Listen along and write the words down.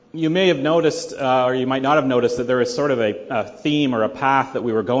You may have noticed, or you might not have noticed, that there is sort of a theme or a path that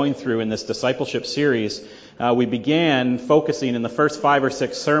we were going through in this discipleship series. We began focusing in the first 5 or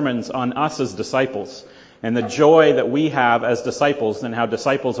 6 sermons on us as disciples and the joy that we have as disciples, and how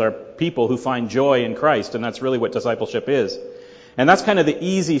disciples are people who find joy in Christ, and that's really what discipleship is. And that's kind of the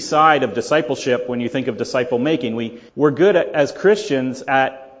easy side of discipleship when you think of disciple making. We're good as Christians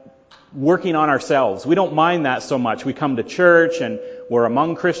at working on ourselves. We don't mind that so much. We come to church and we're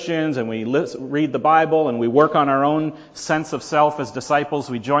among Christians and we read the Bible and we work on our own sense of self as disciples.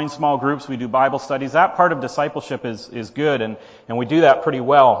 We join small groups, we do Bible studies. That part of discipleship is good, and we do that pretty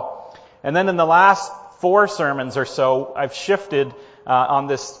well. And then in the last 4 sermons or so, I've shifted on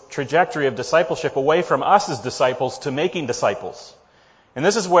this trajectory of discipleship away from us as disciples to making disciples. And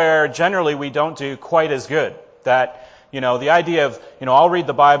this is where generally we don't do quite as good. That, the idea of, I'll read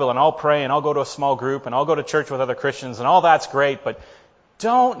the Bible and I'll pray and I'll go to a small group and I'll go to church with other Christians and all that's great, but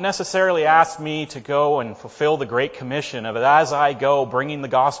don't necessarily ask me to go and fulfill the Great Commission of as I go bringing the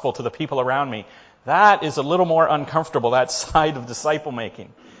gospel to the people around me. That is a little more uncomfortable, that side of disciple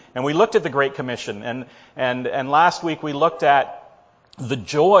making. And we looked at the Great Commission, and last week we looked at the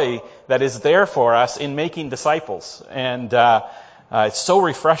joy that is there for us in making disciples. And it's so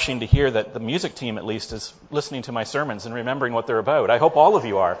refreshing to hear that the music team, at least, is listening to my sermons and remembering what they're about. I hope all of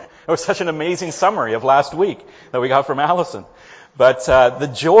you are. It was such an amazing summary of last week that we got from Allison. But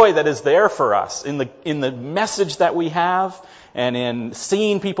the joy that is there for us in the message that we have, and in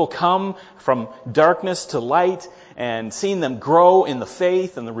seeing people come from darkness to light, and seeing them grow in the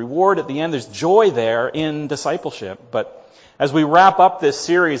faith and the reward at the end, there's joy there in discipleship. But as we wrap up this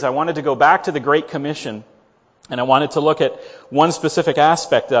series, I wanted to go back to the Great Commission, and I wanted to look at one specific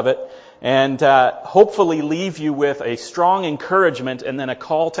aspect of it, and hopefully leave you with a strong encouragement and then a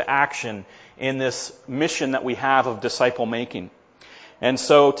call to action in this mission that we have of disciple making. And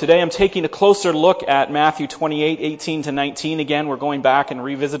so today I'm taking a closer look at Matthew 28, 18 to 19 again. We're going back and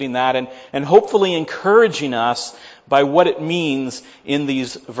revisiting that and hopefully encouraging us by what it means in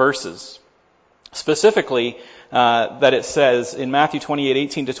these verses. Specifically, that it says in Matthew 28,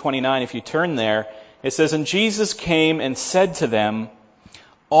 18 to 29, if you turn there, it says, "And Jesus came and said to them,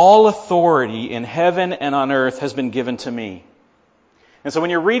 'All authority in heaven and on earth has been given to me.'" And so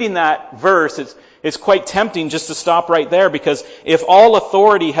when you're reading that verse, it's quite tempting just to stop right there, because if all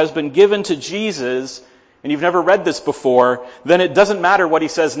authority has been given to Jesus, and you've never read this before, then it doesn't matter what he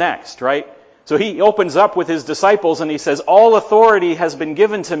says next, right? So he opens up with his disciples and he says, "All authority has been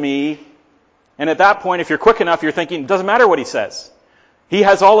given to me." And at that point, if you're quick enough, you're thinking, it doesn't matter what he says. He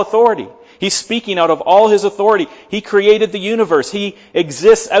has all authority. He's speaking out of all his authority. He created the universe. He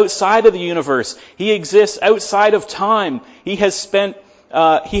exists outside of the universe. He exists outside of time. He has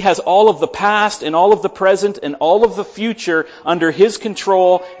all of the past and all of the present and all of the future under his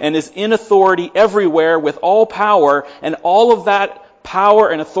control, and is in authority everywhere with all power, and all of that power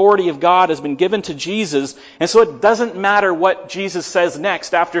and authority of God has been given to Jesus. And so it doesn't matter what Jesus says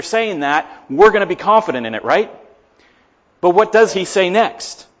next. After saying that, we're going to be confident in it, right? But what does he say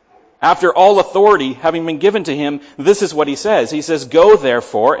next? After all authority having been given to him, this is what he says. He says, "Go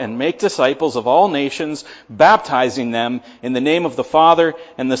therefore and make disciples of all nations, baptizing them in the name of the Father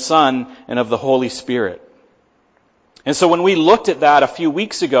and the Son and of the Holy Spirit." And so when we looked at that a few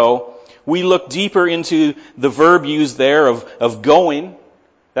weeks ago, we looked deeper into the verb used there of going.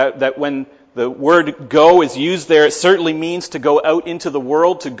 That when the word go is used there, it certainly means to go out into the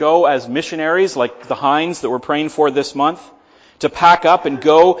world, to go as missionaries like the Hines that we're praying for this month, to pack up and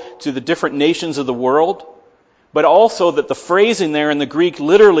go to the different nations of the world. But also that the phrasing there in the Greek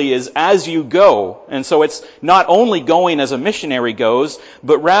literally is "as you go." And so it's not only going as a missionary goes,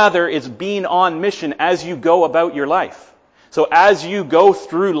 but rather it's being on mission as you go about your life. So as you go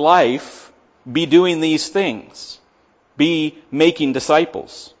through life, be doing these things. Be making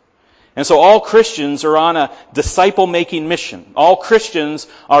disciples. And so all Christians are on a disciple-making mission. All Christians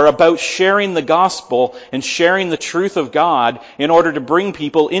are about sharing the gospel and sharing the truth of God in order to bring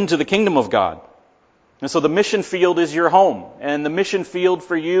people into the kingdom of God. And so the mission field is your home, and the mission field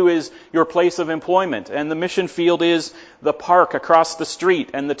for you is your place of employment, and the mission field is the park across the street,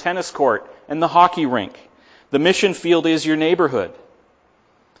 and the tennis court, and the hockey rink. The mission field is your neighborhood.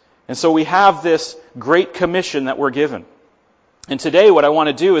 And so we have this great commission that we're given. And today what I want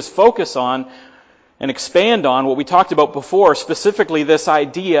to do is focus on and expand on what we talked about before, specifically this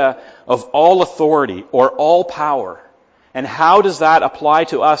idea of all authority or all power. And how does that apply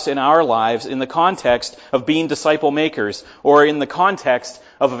to us in our lives in the context of being disciple makers, or in the context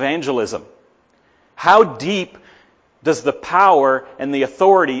of evangelism? How deep does the power and the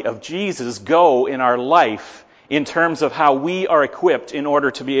authority of Jesus go in our life in terms of how we are equipped in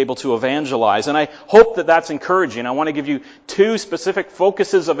order to be able to evangelize. And I hope that that's encouraging. I want to give you 2 specific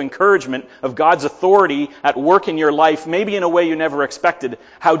focuses of encouragement of God's authority at work in your life, maybe in a way you never expected,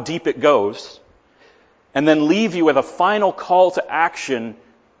 how deep it goes, and then leave you with a final call to action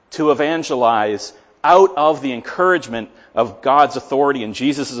to evangelize out of the encouragement of God's authority and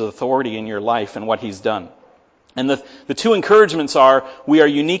Jesus' authority in your life and what He's done. And the 2 encouragements are, we are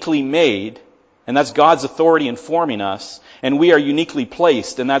uniquely made, and that's God's authority informing us, and we are uniquely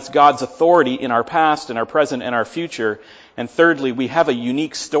placed, and that's God's authority in our past and our present and our future. And thirdly, we have a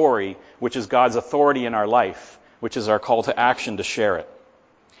unique story, which is God's authority in our life, which is our call to action to share it.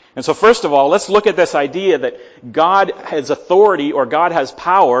 And so first of all, let's look at this idea that God has authority or God has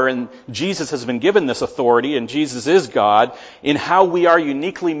power, and Jesus has been given this authority, and Jesus is God, in how we are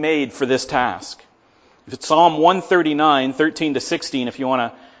uniquely made for this task. It's Psalm 139, 13 to 16, if you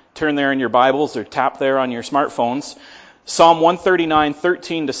want to turn there in your Bibles or tap there on your smartphones. Psalm 139,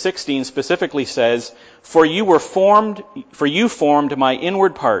 13 to 16 specifically says, For you formed my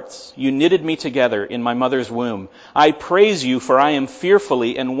inward parts. You knitted me together in my mother's womb. I praise you, for I am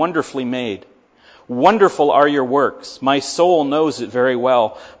fearfully and wonderfully made. Wonderful are your works. My soul knows it very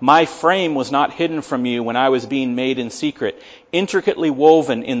well. My frame was not hidden from you when I was being made in secret, intricately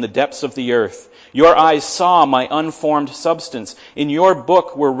woven in the depths of the earth. Your eyes saw my unformed substance. In your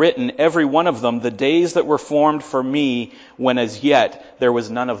book were written, every one of them, the days that were formed for me, when as yet there was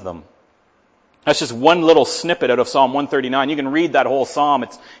none of them. That's just one little snippet out of Psalm 139. You can read that whole psalm.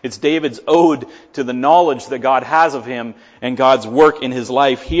 It's David's ode to the knowledge that God has of him and God's work in his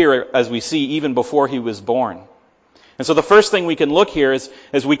life here, as we see, even before he was born. And so the first thing we can look here is,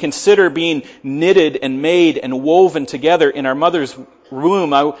 as we consider being knitted and made and woven together in our mother's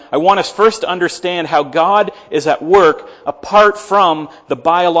womb, I want us first to understand how God is at work apart from the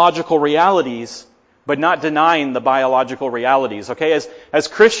biological realities, but not denying the biological realities. Okay, as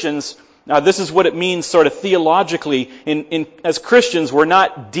Christians, this is what it means sort of theologically. As Christians, we're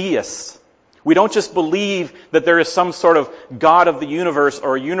not deists. We don't just believe that there is some sort of God of the universe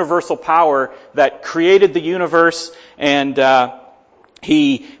or a universal power that created the universe and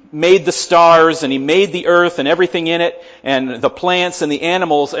He made the stars and He made the earth and everything in it and the plants and the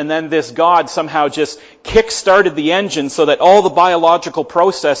animals, and then this God somehow just kick-started the engine so that all the biological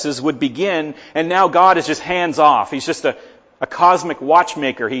processes would begin, and now God is just hands off. He's just a cosmic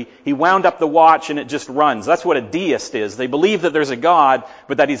watchmaker. He wound up the watch and it just runs. That's what a deist is. They believe that there's a God,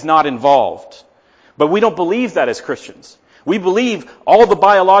 but that He's not involved. But we don't believe that as Christians. We believe all the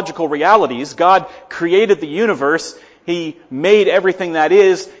biological realities. God created the universe. He made everything that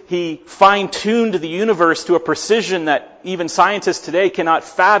is. He fine-tuned the universe to a precision that even scientists today cannot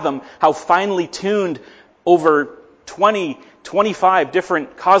fathom how finely tuned over 25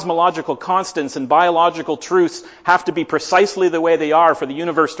 different cosmological constants and biological truths have to be precisely the way they are for the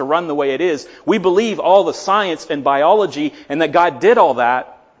universe to run the way it is. We believe all the science and biology and that God did all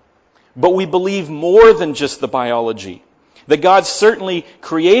that, but we believe more than just the biology. That God certainly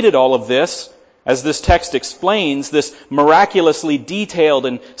created all of this, as this text explains, this miraculously detailed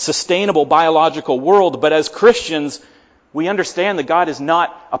and sustainable biological world, but as Christians, we understand that God is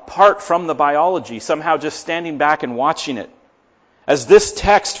not apart from the biology, somehow just standing back and watching it. As this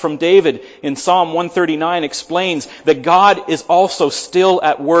text from David in Psalm 139 explains, that God is also still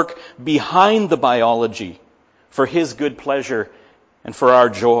at work behind the biology for His good pleasure and for our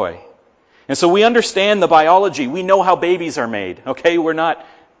joy. And so we understand the biology. We know how babies are made. Okay, we're not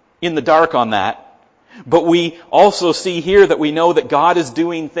in the dark on that. But we also see here that we know that God is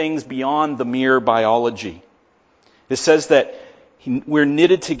doing things beyond the mere biology. It says that we're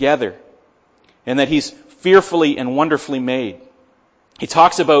knitted together and that He's fearfully and wonderfully made. He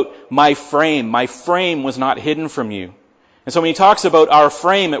talks about my frame was not hidden from you. And so when he talks about our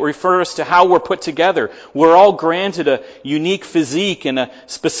frame, it refers to how we're put together. We're all granted a unique physique and a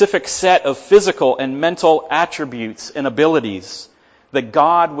specific set of physical and mental attributes and abilities that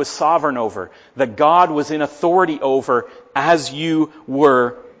God was sovereign over, that God was in authority over as you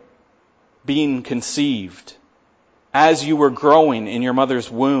were being conceived, as you were growing in your mother's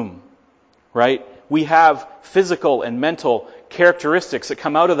womb, right? We have physical and mental characteristics that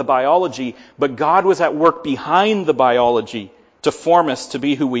come out of the biology, but God was at work behind the biology to form us to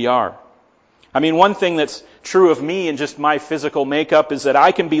be who we are. I mean, one thing that's true of me and just my physical makeup is that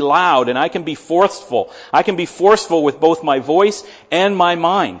I can be loud and I can be forceful. I can be forceful with both my voice and my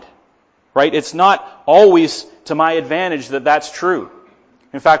mind, right? It's not always to my advantage that that's true.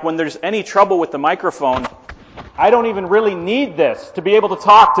 In fact, when there's any trouble with the microphone, I don't even really need this to be able to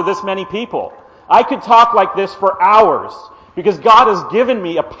talk to this many people. I could talk like this for hours because God has given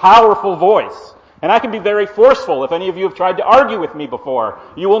me a powerful voice. And I can be very forceful. If any of you have tried to argue with me before,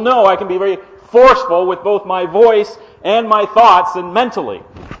 you will know I can be very forceful with both my voice and my thoughts and mentally.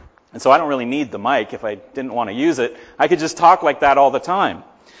 And so I don't really need the mic if I didn't want to use it. I could just talk like that all the time.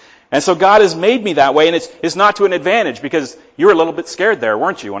 And so God has made me that way, and it's not to an advantage, because you were a little bit scared there,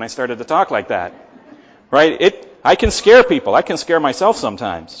 weren't you, when I started to talk like that? Right? I can scare people. I can scare myself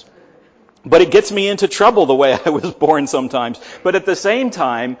sometimes. But it gets me into trouble the way I was born sometimes. But at the same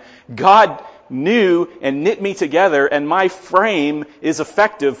time, God knew and knit me together, and my frame is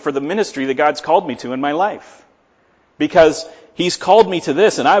effective for the ministry that God's called me to in my life. Because He's called me to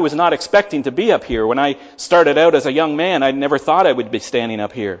this, and I was not expecting to be up here. When I started out as a young man, I never thought I would be standing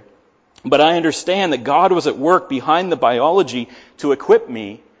up here. But I understand that God was at work behind the biology to equip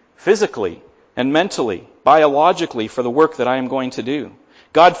me physically and mentally, biologically, for the work that I am going to do.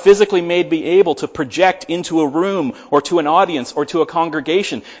 God physically made me able to project into a room or to an audience or to a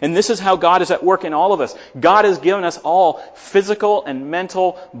congregation. And this is how God is at work in all of us. God has given us all physical and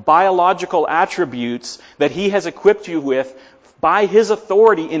mental, biological attributes that He has equipped you with by His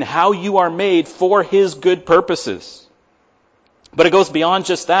authority in how you are made for His good purposes. But it goes beyond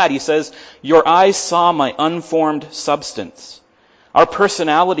just that. He says, your eyes saw my unformed substance. Our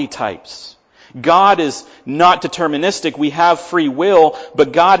personality types. God is not deterministic. We have free will,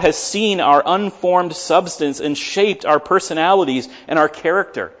 but God has seen our unformed substance and shaped our personalities and our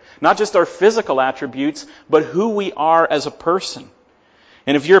character. Not just our physical attributes, but who we are as a person.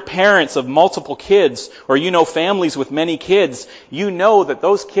 And if you're parents of multiple kids, or you know families with many kids, you know that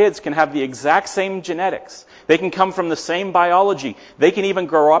those kids can have the exact same genetics. They can come from the same biology. They can even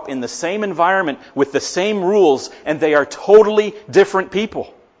grow up in the same environment with the same rules, and they are totally different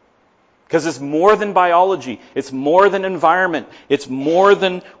people. Because it's more than biology. It's more than environment. It's more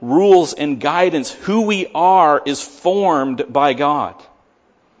than rules and guidance. Who we are is formed by God.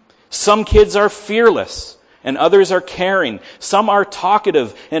 Some kids are fearless, and others are caring. Some are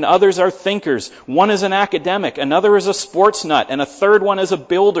talkative, and others are thinkers. One is an academic, another is a sports nut, and a third one is a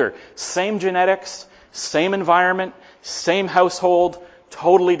builder. Same genetics, same environment, same household,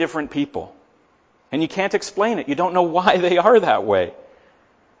 totally different people. And you can't explain it. You don't know why they are that way.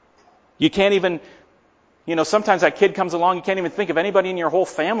 You can't even, sometimes that kid comes along, you can't even think of anybody in your whole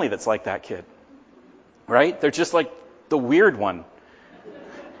family that's like that kid. Right? They're just like the weird one.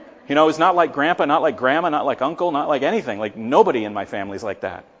 It's not like grandpa, not like grandma, not like uncle, not like anything. Like nobody in my family's like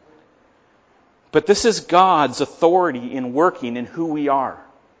that. But this is God's authority in working in who we are.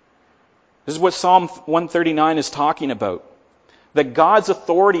 This is what Psalm 139 is talking about. That God's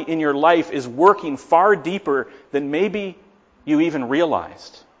authority in your life is working far deeper than maybe you even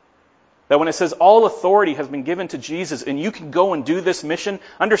realized. That when it says all authority has been given to Jesus and you can go and do this mission,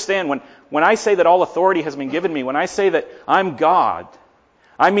 understand when I say that all authority has been given me, when I say that I'm God,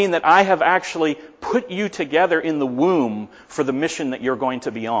 I mean that I have actually put you together in the womb for the mission that you're going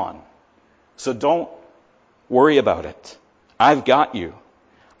to be on. So don't worry about it. I've got you.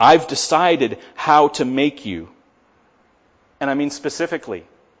 I've decided how to make you. And I mean specifically,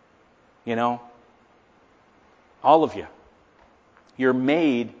 all of you. You're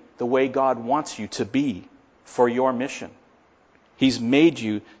made the way God wants you to be for your mission. He's made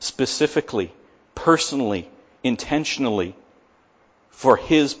you specifically, personally, intentionally for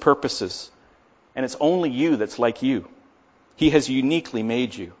His purposes. And it's only you that's like you. He has uniquely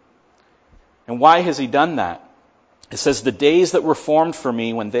made you. And why has He done that? It says, the days that were formed for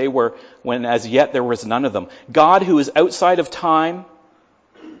me when as yet there was none of them. God, who is outside of time,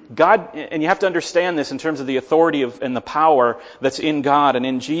 God, and you have to understand this in terms of the authority and the power that's in God and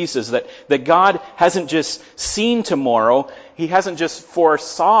in Jesus, that God hasn't just seen tomorrow, He hasn't just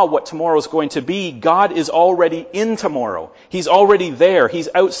foresaw what tomorrow is going to be. God is already in tomorrow. He's already there. He's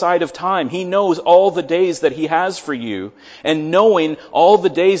outside of time. He knows all the days that He has for you. And knowing all the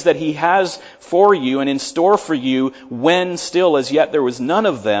days that He has for you and in store for you, when still as yet there was none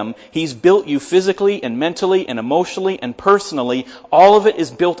of them, He's built you physically and mentally and emotionally and personally. All of it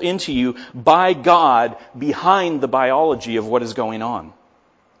is built into you by God behind the biology of what is going on.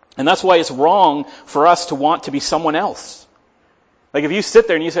 And that's why it's wrong for us to want to be someone else. Like if you sit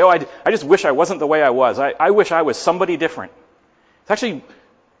there and you say, I just wish I wasn't the way I was. I wish I was somebody different. It's actually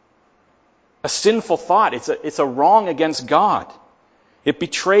a sinful thought. It's a wrong against God. It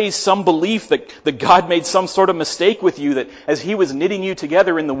betrays some belief that God made some sort of mistake with you, that as He was knitting you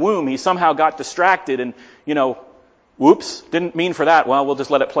together in the womb, He somehow got distracted and, whoops, didn't mean for that. Well, we'll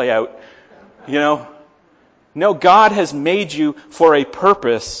just let it play out. No, God has made you for a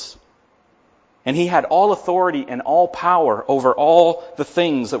purpose, and He had all authority and all power over all the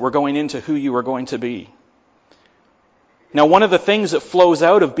things that were going into who you were going to be. Now, one of the things that flows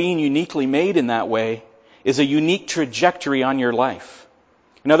out of being uniquely made in that way is a unique trajectory on your life.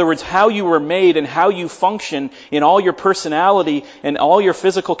 In other words, how you were made and how you function in all your personality and all your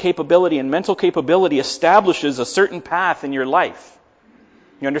physical capability and mental capability establishes a certain path in your life.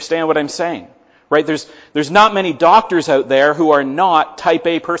 You understand what I'm saying? Right? There's not many doctors out there who are not type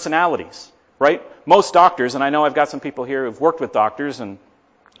A personalities. Right? Most doctors, and I know I've got some people here who've worked with doctors, and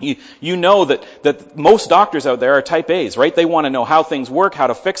you know that most doctors out there are type A's, right? They want to know how things work, how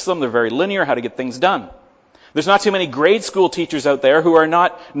to fix them. They're very linear, how to get things done. There's not too many grade school teachers out there who are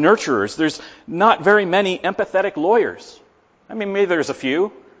not nurturers. There's not very many empathetic lawyers. I mean, maybe there's a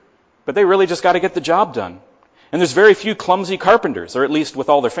few, but they really just got to get the job done. And there's very few clumsy carpenters, or at least with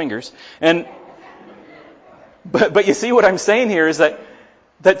all their fingers. But you see what I'm saying here is that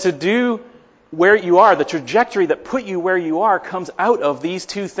to do where you are, the trajectory that put you where you are comes out of these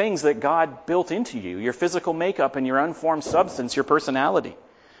two things that God built into you, your physical makeup and your unformed substance, your personality.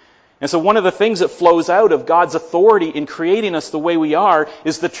 And so one of the things that flows out of God's authority in creating us the way we are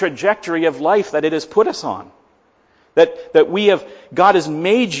is the trajectory of life that it has put us on. God has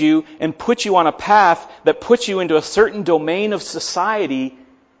made you and put you on a path that puts you into a certain domain of society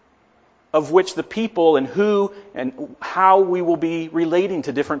of which the people and who and how we will be relating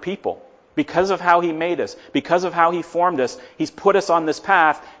to different people. Because of how He made us, because of how He formed us, He's put us on this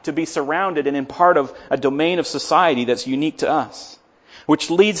path to be surrounded and in part of a domain of society that's unique to us. Which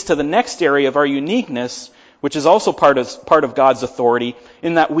leads to the next area of our uniqueness, which is also part of God's authority,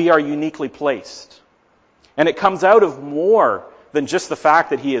 in that we are uniquely placed. And it comes out of more than just the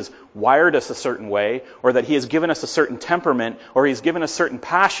fact that He has wired us a certain way, or that He has given us a certain temperament, or He's given us certain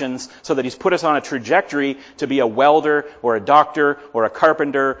passions, so that He's put us on a trajectory to be a welder, or a doctor, or a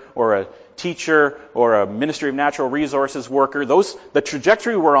carpenter, or a teacher, or a Ministry of Natural Resources worker. The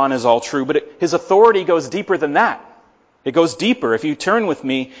trajectory we're on is all true, but His authority goes deeper than that. It goes deeper. If you turn with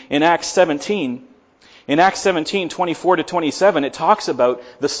me in Acts 17, in Acts 17, 24 to 27, it talks about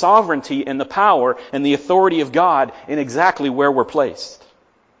the sovereignty and the power and the authority of God in exactly where we're placed.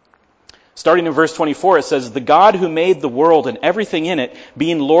 Starting in verse 24, it says, "The God who made the world and everything in it,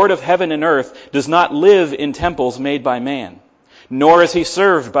 being Lord of heaven and earth, does not live in temples made by man. Nor is He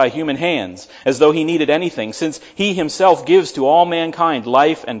served by human hands, as though He needed anything, since He Himself gives to all mankind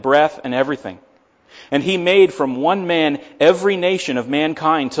life and breath and everything. And He made from one man every nation of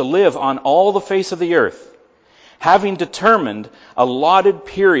mankind to live on all the face of the earth, having determined allotted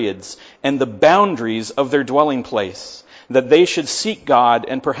periods and the boundaries of their dwelling place, that they should seek God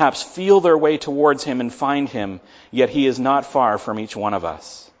and perhaps feel their way towards Him and find Him, yet He is not far from each one of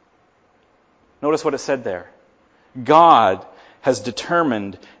us." Notice what it said there. God has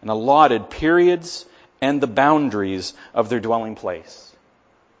determined and allotted periods and the boundaries of their dwelling place.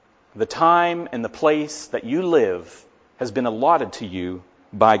 The time and the place that you live has been allotted to you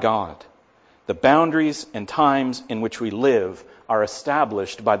by God. The boundaries and times in which we live are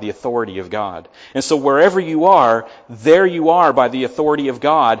established by the authority of God. And so wherever you are, there you are by the authority of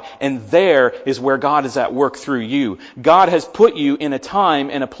God, and there is where God is at work through you. God has put you in a time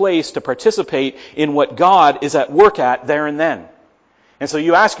and a place to participate in what God is at work at there and then. And so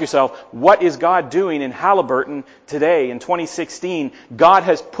you ask yourself, what is God doing in Haliburton today in 2016? God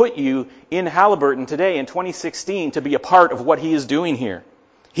has put you in Haliburton today in 2016 to be a part of what He is doing here.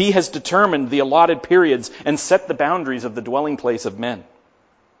 He has determined the allotted periods and set the boundaries of the dwelling place of men.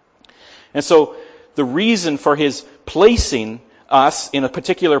 And so the reason for His placing us in a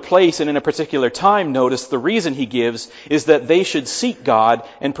particular place and in a particular time, notice the reason He gives is that they should seek God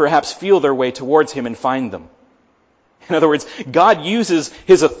and perhaps feel their way towards Him and find them. In other words, God uses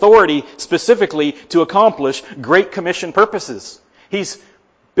His authority specifically to accomplish Great Commission purposes. He's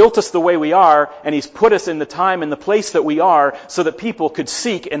built us the way we are, and He's put us in the time and the place that we are so that people could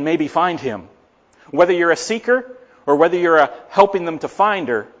seek and maybe find Him. Whether you're a seeker or whether you're helping them to find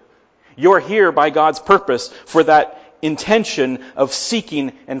her, you're here by God's purpose for that intention of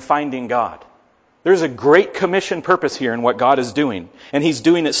seeking and finding God. There's a Great Commission purpose here in what God is doing. And He's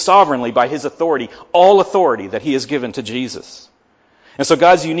doing it sovereignly by His authority, all authority that He has given to Jesus. And so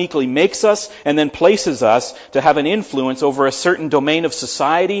God uniquely makes us and then places us to have an influence over a certain domain of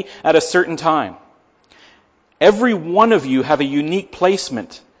society at a certain time. Every one of you have a unique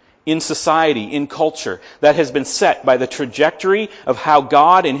placement in society, in culture, that has been set by the trajectory of how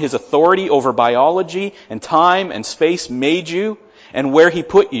God in His authority over biology and time and space made you and where He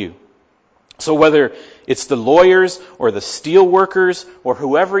put you. So whether it's the lawyers or the steel workers or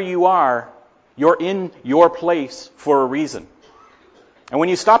whoever you are, you're in your place for a reason. And when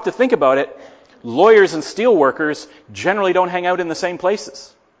you stop to think about it, lawyers and steel workers generally don't hang out in the same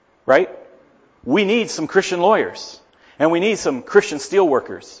places, right? We need some Christian lawyers. And we need some Christian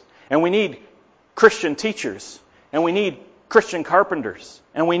steelworkers. And we need Christian teachers. And we need Christian carpenters.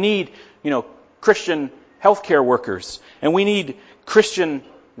 And we need, Christian healthcare workers. And we need Christian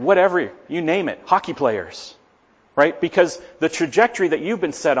whatever, you name it, hockey players. Right? Because the trajectory that you've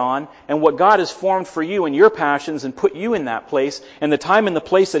been set on and what God has formed for you and your passions and put you in that place and the time and the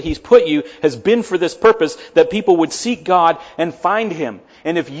place that He's put you has been for this purpose, that people would seek God and find Him.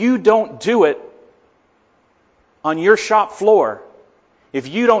 And if you don't do it on your shop floor, if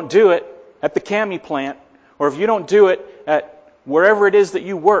you don't do it at the Cami plant, or if you don't do it at wherever it is that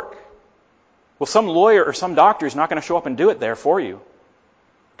you work, well, some lawyer or some doctor is not going to show up and do it there for you.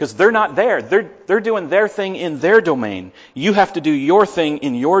 Because they're not there. They're doing their thing in their domain. You have to do your thing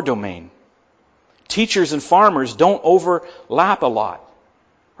in your domain. Teachers and farmers don't overlap a lot.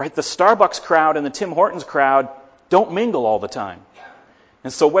 Right? The Starbucks crowd and the Tim Hortons crowd don't mingle all the time.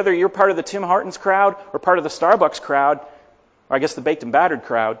 And so whether you're part of the Tim Hortons crowd or part of the Starbucks crowd, or I guess the baked and battered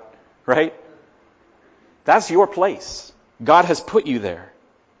crowd, right? That's your place. God has put you there.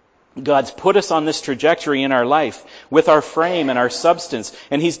 God's put us on this trajectory in our life with our frame and our substance,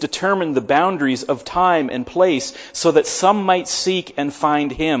 and He's determined the boundaries of time and place so that some might seek and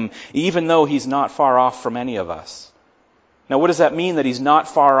find Him, even though He's not far off from any of us. Now, what does that mean, that He's not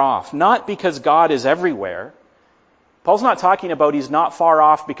far off? Not because God is everywhere. Paul's not talking about He's not far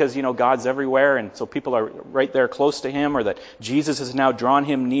off because, God's everywhere and so people are right there close to Him, or that Jesus has now drawn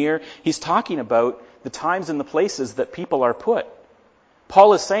Him near. He's talking about the times and the places that people are put.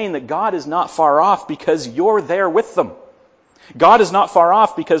 Paul is saying that God is not far off because you're there with them. God is not far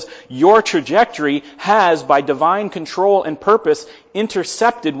off because your trajectory has, by divine control and purpose,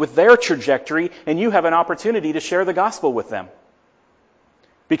 intercepted with their trajectory, and you have an opportunity to share the gospel with them.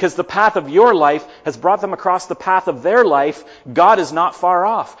 Because the path of your life has brought them across the path of their life, God is not far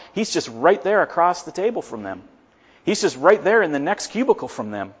off. He's just right there across the table from them. He's just right there in the next cubicle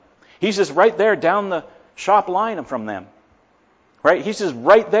from them. He's just right there down the shop line from them. Right? He's just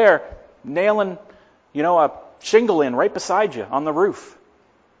right there nailing, a shingle in right beside you on the roof.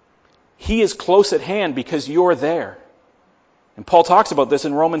 He is close at hand because you're there. And Paul talks about this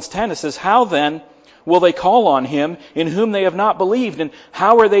in Romans 10. It says, "How then will they call on Him in whom they have not believed? And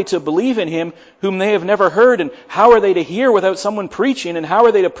how are they to believe in Him whom they have never heard? And how are they to hear without someone preaching? And how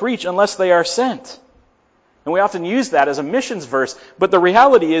are they to preach unless they are sent?" And we often use that as a missions verse, but the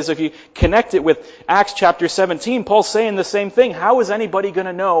reality is, if you connect it with Acts chapter 17, Paul's saying the same thing. How is anybody going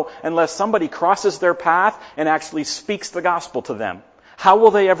to know unless somebody crosses their path and actually speaks the gospel to them? How will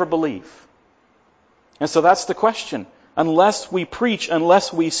they ever believe? And so that's the question. Unless we preach,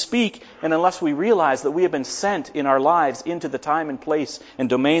 unless we speak, and unless we realize that we have been sent in our lives into the time and place and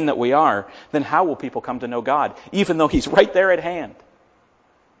domain that we are, then how will people come to know God, even though He's right there at hand?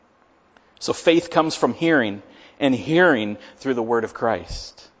 So faith comes from hearing, and hearing through the word of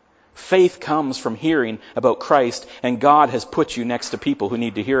Christ. Faith comes from hearing about Christ, and God has put you next to people who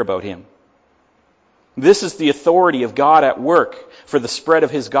need to hear about Him. This is the authority of God at work for the spread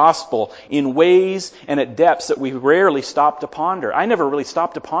of His gospel in ways and at depths that we rarely stop to ponder. I never really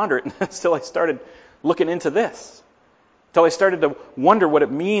stopped to ponder it until I started looking into this. Until I started to wonder what it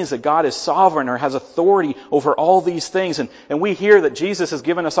means that God is sovereign or has authority over all these things. And we hear that Jesus has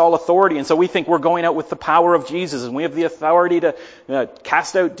given us all authority, and so we think we're going out with the power of Jesus, and we have the authority to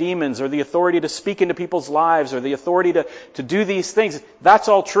cast out demons, or the authority to speak into people's lives, or the authority to do these things. That's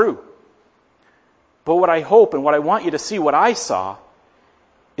all true. But what I hope and what I want you to see, what I saw,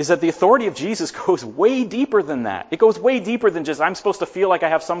 is that the authority of Jesus goes way deeper than that. It goes way deeper than just, I'm supposed to feel like I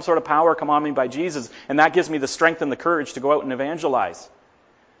have some sort of power come on me by Jesus, and that gives me the strength and the courage to go out and evangelize.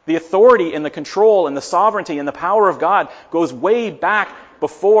 The authority and the control and the sovereignty and the power of God goes way back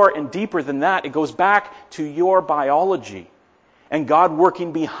before and deeper than that. It goes back to your biology. And God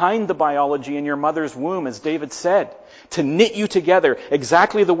working behind the biology in your mother's womb, as David said, to knit you together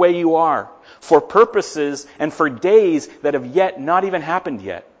exactly the way you are, for purposes and for days that have yet not even happened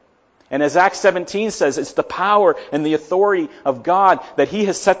yet. And as Acts 17 says, it's the power and the authority of God that He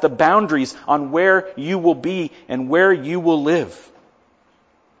has set the boundaries on where you will be and where you will live.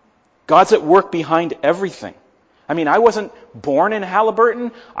 God's at work behind everything. I mean, I wasn't born in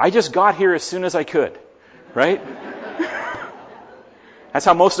Halliburton. I just got here as soon as I could, right? That's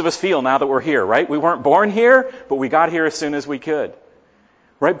how most of us feel now that we're here, right? We weren't born here, but we got here as soon as we could.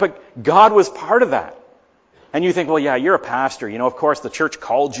 Right? But God was part of that. And you think, well, yeah, you're a pastor. Of course, the church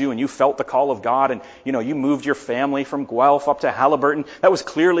called you and you felt the call of God, and, you moved your family from Guelph up to Halliburton. That was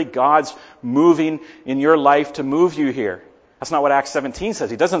clearly God's moving in your life to move you here. That's not what Acts 17 says.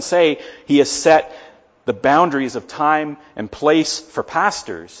 He doesn't say He has set the boundaries of time and place for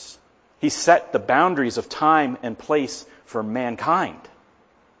pastors. He set the boundaries of time and place for mankind.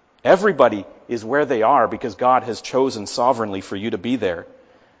 Everybody is where they are because God has chosen sovereignly for you to be there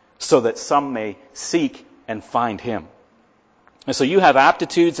so that some may seek and find Him. And so you have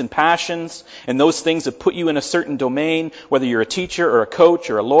aptitudes and passions and those things that put you in a certain domain, whether you're a teacher or a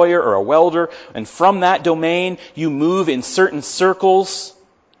coach or a lawyer or a welder, and from that domain you move in certain circles.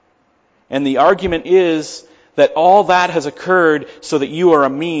 And the argument is that all that has occurred so that you are a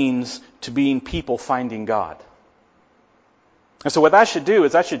means to being people finding God. And so what that should do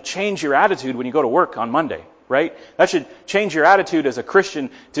is that should change your attitude when you go to work on Monday, right? That should change your attitude as a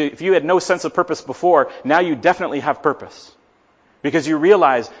Christian to, if you had no sense of purpose before, now you definitely have purpose. Because you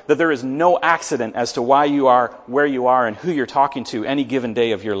realize that there is no accident as to why you are where you are and who you're talking to any given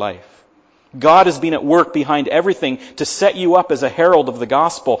day of your life. God has been at work behind everything to set you up as a herald of the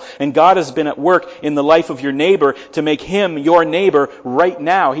gospel. And God has been at work in the life of your neighbor to make him your neighbor right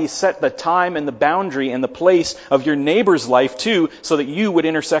now. He set the time and the boundary and the place of your neighbor's life too, so that you would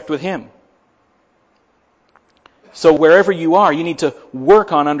intersect with him. So wherever you are, you need to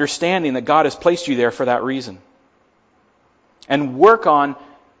work on understanding that God has placed you there for that reason. And work on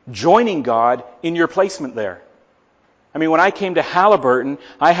joining God in your placement there. I mean, when I came to Halliburton,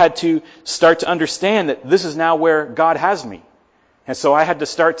 I had to start to understand that this is now where God has me. And so I had to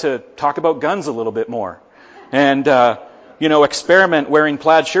start to talk about guns a little bit more. And, experiment wearing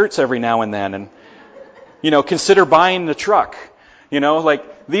plaid shirts every now and then. And, consider buying the truck.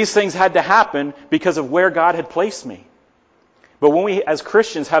 These things had to happen because of where God had placed me. But when we, as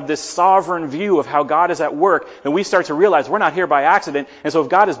Christians, have this sovereign view of how God is at work, then we start to realize we're not here by accident. And so if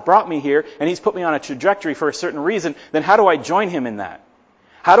God has brought me here and He's put me on a trajectory for a certain reason, then how do I join Him in that?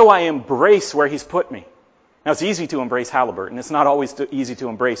 How do I embrace where He's put me? Now, it's easy to embrace Halliburton. It's not always easy to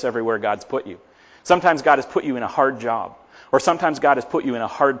embrace everywhere God's put you. Sometimes God has put you in a hard job. Or sometimes God has put you in a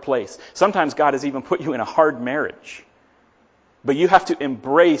hard place. Sometimes God has even put you in a hard marriage. But you have to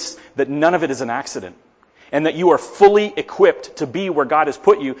embrace that none of it is an accident. And that you are fully equipped to be where God has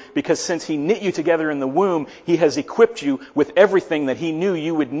put you, because since He knit you together in the womb, He has equipped you with everything that He knew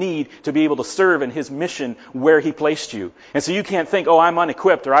you would need to be able to serve in His mission where He placed you. And so you can't think, I'm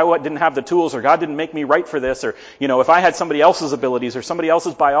unequipped, or I didn't have the tools, or God didn't make me right for this, or, if I had somebody else's abilities, or somebody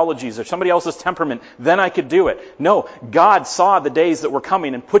else's biologies, or somebody else's temperament, then I could do it. No, God saw the days that were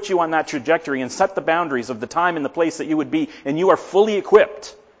coming and put you on that trajectory and set the boundaries of the time and the place that you would be, and you are fully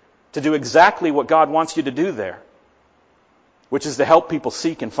equipped to do exactly what God wants you to do there, which is to help people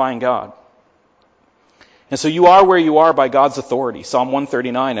seek and find God. And so you are where you are by God's authority. Psalm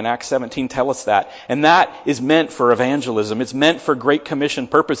 139 and Acts 17 tell us that. And that is meant for evangelism. It's meant for Great Commission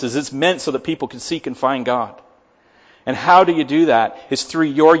purposes. It's meant so that people can seek and find God. And how do you do that? It's through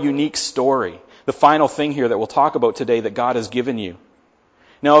your unique story. The final thing here that we'll talk about today that God has given you.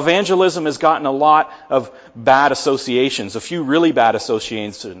 Now, evangelism has gotten a lot of bad associations, a few really bad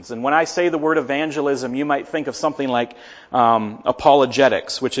associations. And when I say the word evangelism, you might think of something like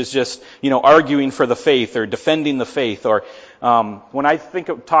apologetics, which is just, arguing for the faith or defending the faith. Or when I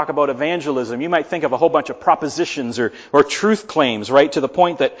talk about evangelism, you might think of a whole bunch of propositions or truth claims, right? To the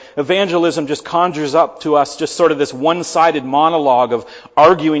point that evangelism just conjures up to us just sort of this one-sided monologue of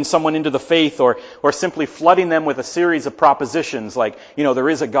arguing someone into the faith or simply flooding them with a series of propositions like, there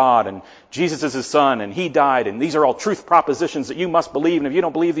is a God and Jesus is His Son and He died and these are all truth propositions that you must believe, and if you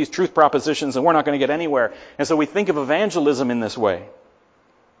don't believe these truth propositions, then we're not going to get anywhere. And so we think of evangelism in this way.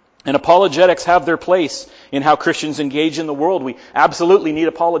 And apologetics have their place in how Christians engage in the world. We absolutely need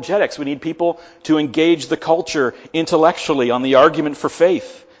apologetics. We need people to engage the culture intellectually on the argument for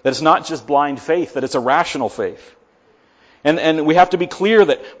faith. That it's not just blind faith, that it's a rational faith. And we have to be clear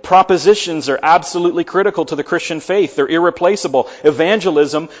that propositions are absolutely critical to the Christian faith. They're irreplaceable.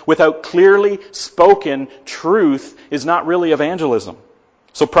 Evangelism without clearly spoken truth is not really evangelism.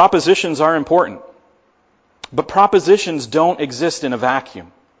 So propositions are important. But propositions don't exist in a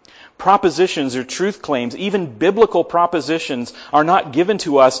vacuum. Propositions or truth claims, even biblical propositions, are not given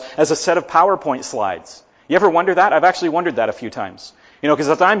to us as a set of PowerPoint slides. You ever wonder that? I've actually wondered that a few times. Because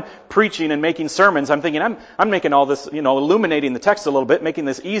as I'm preaching and making sermons, I'm thinking, I'm making all this, illuminating the text a little bit, making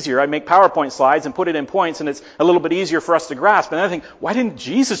this easier. I make PowerPoint slides and put it in points, and it's a little bit easier for us to grasp. And I think, why didn't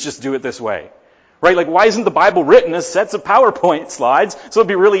Jesus just do it this way? Right? Like, why isn't the Bible written as sets of PowerPoint slides so it'd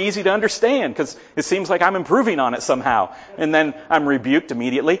be really easy to understand? Because it seems like I'm improving on it somehow. And then I'm rebuked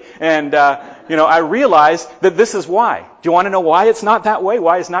immediately. And, I realize that this is why. Do you want to know why it's not that way?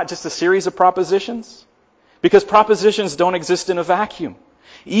 Why it's not just a series of propositions? Because propositions don't exist in a vacuum.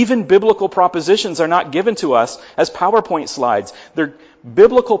 Even biblical propositions are not given to us as PowerPoint slides.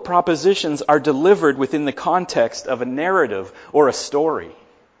 Biblical propositions are delivered within the context of a narrative or a story.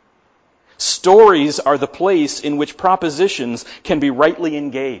 Stories are the place in which propositions can be rightly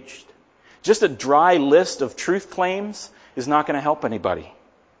engaged. Just a dry list of truth claims is not going to help anybody.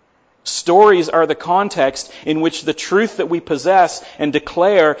 Stories are the context in which the truth that we possess and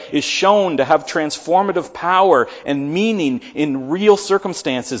declare is shown to have transformative power and meaning in real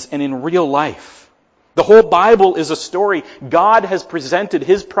circumstances and in real life. The whole Bible is a story. God has presented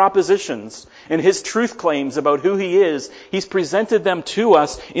His propositions and His truth claims about who He is. He's presented them to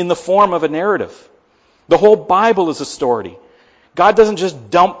us in the form of a narrative. The whole Bible is a story. God doesn't just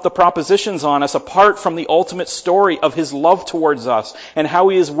dump the propositions on us apart from the ultimate story of His love towards us and how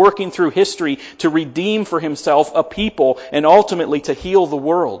He is working through history to redeem for Himself a people and ultimately to heal the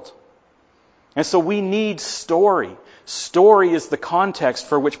world. And so we need story. Story is the context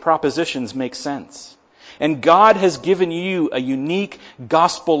for which propositions make sense. And God has given you a unique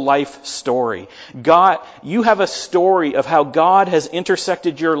gospel life story. You have a story of how God has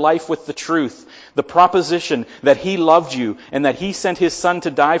intersected your life with the truth, the proposition that He loved you and that He sent His Son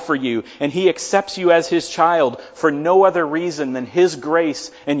to die for you, and He accepts you as His child for no other reason than His grace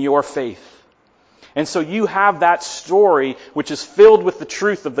and your faith. And so you have that story which is filled with the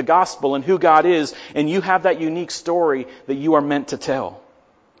truth of the gospel and who God is, and you have that unique story that you are meant to tell.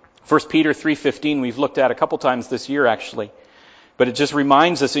 1 Peter 3:15 we've looked at a couple times this year actually. But it just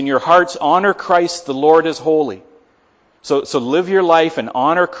reminds us, in your hearts honor Christ the Lord as holy. So live your life and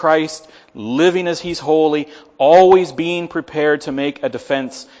honor Christ, living as He's holy, always being prepared to make a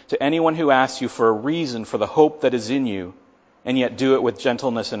defense to anyone who asks you for a reason for the hope that is in you, and yet do it with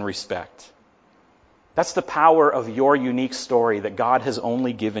gentleness and respect. That's the power of your unique story that God has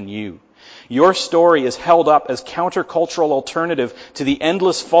only given you. Your story is held up as countercultural alternative to the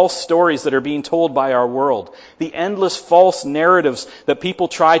endless false stories that are being told by our world. The endless false narratives that people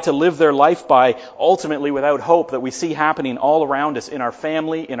try to live their life by, ultimately without hope, that we see happening all around us in our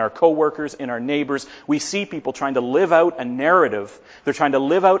family, in our coworkers, in our neighbors. We see people trying to live out a narrative. They're trying to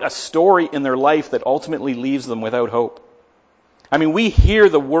live out a story in their life that ultimately leaves them without hope. I mean, we hear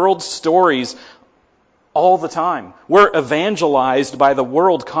the world's stories all the time. We're evangelized by the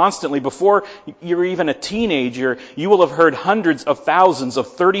world constantly. Before you're even a teenager, you will have heard hundreds of thousands of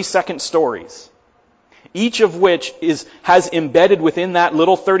 30-second stories, each of which has embedded within that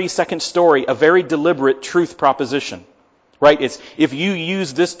little 30-second story a very deliberate truth proposition. Right? It's, if you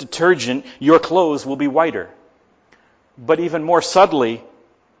use this detergent, your clothes will be whiter. But even more subtly,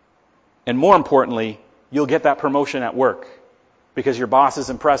 and more importantly, you'll get that promotion at work because your boss is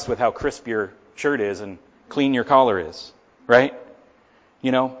impressed with how crisp your shirt is and clean your collar is, right?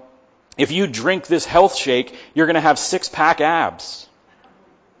 You know, if you drink this health shake, you're going to have 6-pack abs.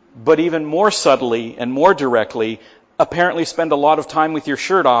 But even more subtly and more directly, apparently spend a lot of time with your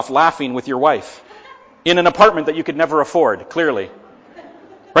shirt off, laughing with your wife in an apartment that you could never afford, clearly.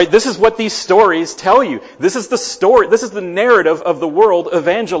 Right? This is what these stories tell you. This is the story. This is the narrative of the world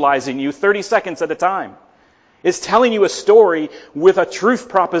evangelizing you 30 seconds at a time. It's telling you a story with a truth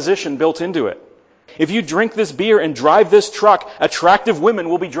proposition built into it. If you drink this beer and drive this truck, attractive women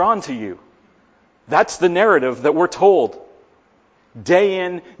will be drawn to you. That's the narrative that we're told. Day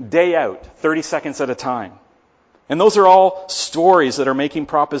in, day out, 30 seconds at a time. And those are all stories that are making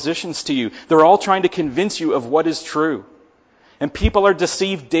propositions to you. They're all trying to convince you of what is true. And people are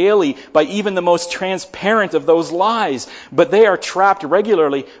deceived daily by even the most transparent of those lies, but they are trapped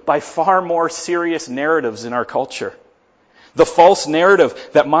regularly by far more serious narratives in our culture. The false narrative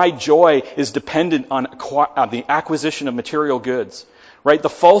that my joy is dependent on the acquisition of material goods. Right? The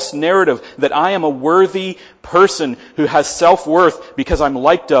false narrative that I am a worthy person who has self-worth because I'm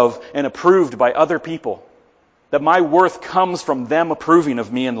liked of and approved by other people. That my worth comes from them approving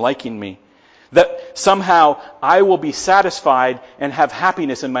of me and liking me. That somehow I will be satisfied and have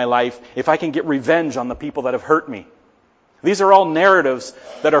happiness in my life if I can get revenge on the people that have hurt me. These are all narratives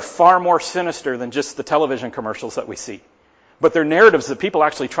that are far more sinister than just the television commercials that we see. But they're narratives that people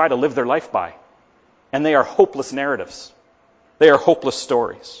actually try to live their life by. And they are hopeless narratives. They are hopeless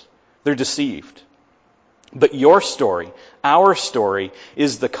stories. They're deceived. But your story, our story,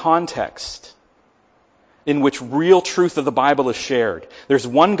 is the context in which real truth of the Bible is shared. There's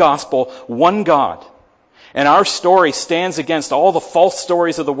one gospel, one God. And our story stands against all the false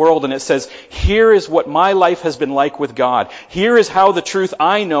stories of the world, and it says, here is what my life has been like with God. Here is how the truth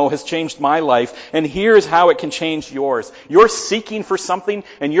I know has changed my life, and here is how it can change yours. You're seeking for something,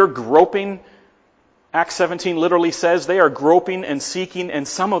 and you're groping. Acts 17 literally says they are groping and seeking, and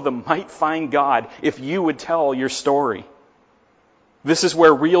some of them might find God if you would tell your story. This is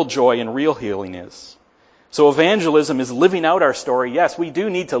where real joy and real healing is. So evangelism is living out our story. Yes, we do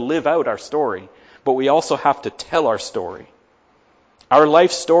need to live out our story, but we also have to tell our story. Our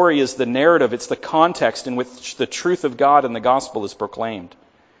life story is the narrative. It's the context in which the truth of God and the gospel is proclaimed.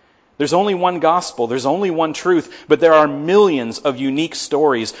 There's only one gospel. There's only one truth. But there are millions of unique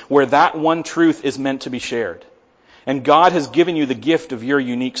stories where that one truth is meant to be shared. And God has given you the gift of your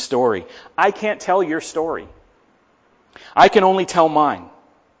unique story. I can't tell your story. I can only tell mine.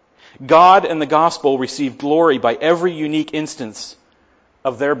 God and the gospel receive glory by every unique instance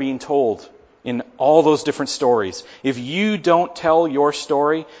of their being told in all those different stories. If you don't tell your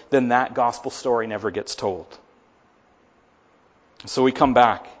story, then that gospel story never gets told. So we come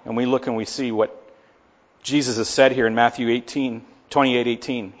back and we look and we see what Jesus has said here in Matthew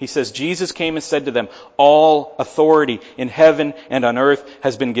 28:18. He says, Jesus came and said to them, all authority in heaven and on earth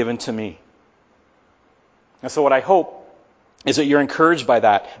has been given to me. And so what I hope is that you're encouraged by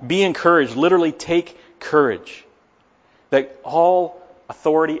that. Be encouraged. Literally take courage. That all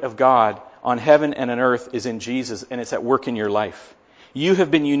authority of God on heaven and on earth is in Jesus, and it's at work in your life. You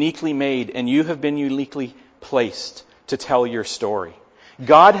have been uniquely made, and you have been uniquely placed to tell your story.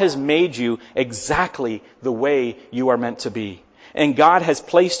 God has made you exactly the way you are meant to be. And God has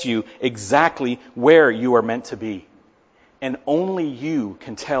placed you exactly where you are meant to be. And only you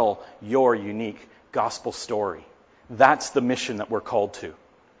can tell your unique gospel story. That's the mission that we're called to.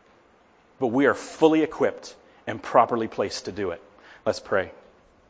 But we are fully equipped and properly placed to do it. Let's pray.